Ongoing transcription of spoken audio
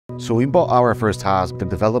So we bought our first Haas to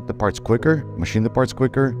develop the parts quicker, machine the parts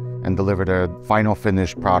quicker, and deliver the final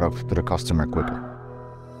finished product to the customer quicker.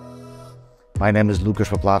 My name is Lukasz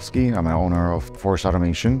Poplawski. I'm an owner of Force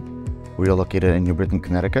Automation. We are located in New Britain,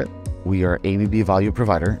 Connecticut. We are ABB value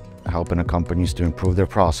provider, helping the companies to improve their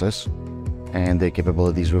process and their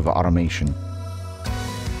capabilities with automation.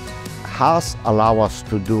 Haas allow us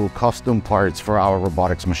to do custom parts for our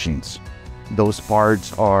robotics machines. Those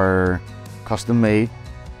parts are custom made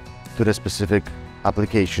to the specific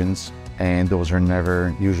applications, and those are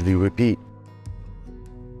never usually repeat.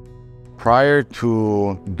 Prior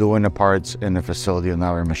to doing the parts in the facility on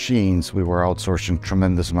our machines, we were outsourcing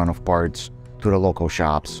tremendous amount of parts to the local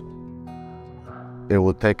shops. It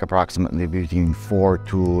would take approximately between 4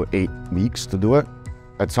 to 8 weeks to do it.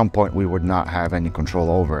 At some point, we would not have any control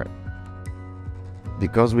over it.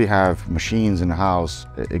 Because we have machines in the house,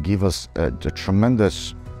 it gives us a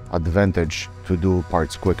tremendous advantage to do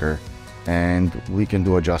parts quicker, and we can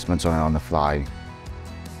do adjustments on the fly.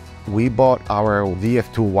 We bought our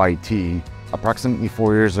VF-2YT approximately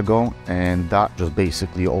 4 years ago, and that just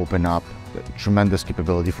basically opened up a tremendous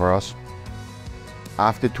capability for us.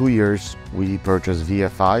 After 2 years, we purchased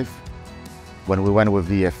VF5. When we went with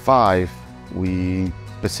VF5, we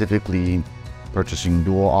specifically purchasing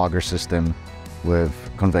dual-auger system with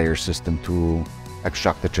conveyor system to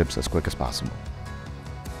extract the chips as quick as possible.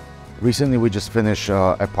 Recently, we just finished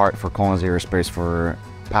a part for Collins Aerospace for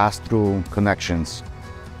pass-through connections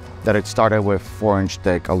that it started with 4-inch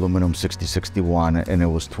thick aluminum 6061, and it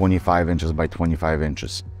was 25 inches by 25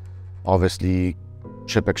 inches. Obviously,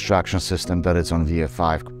 chip extraction system that is on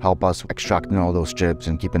VF5 help us extracting all those chips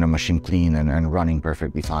and keeping the machine clean and running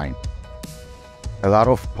perfectly fine. A lot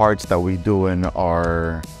of parts that we do in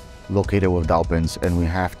are located with dowel pins, and we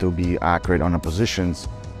have to be accurate on the positions,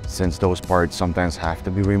 since those parts sometimes have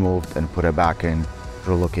to be removed and put it back in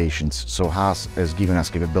through locations. So Haas has given us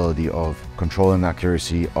capability of controlling the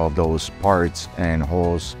accuracy of those parts and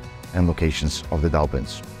holes and locations of the dowel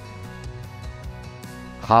pins.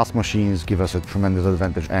 Haas machines give us a tremendous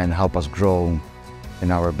advantage and help us grow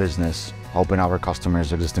in our business, helping our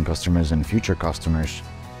customers, existing customers, and future customers.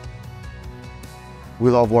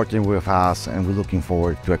 We love working with Haas, and we're looking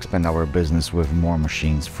forward to expand our business with more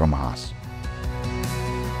machines from Haas.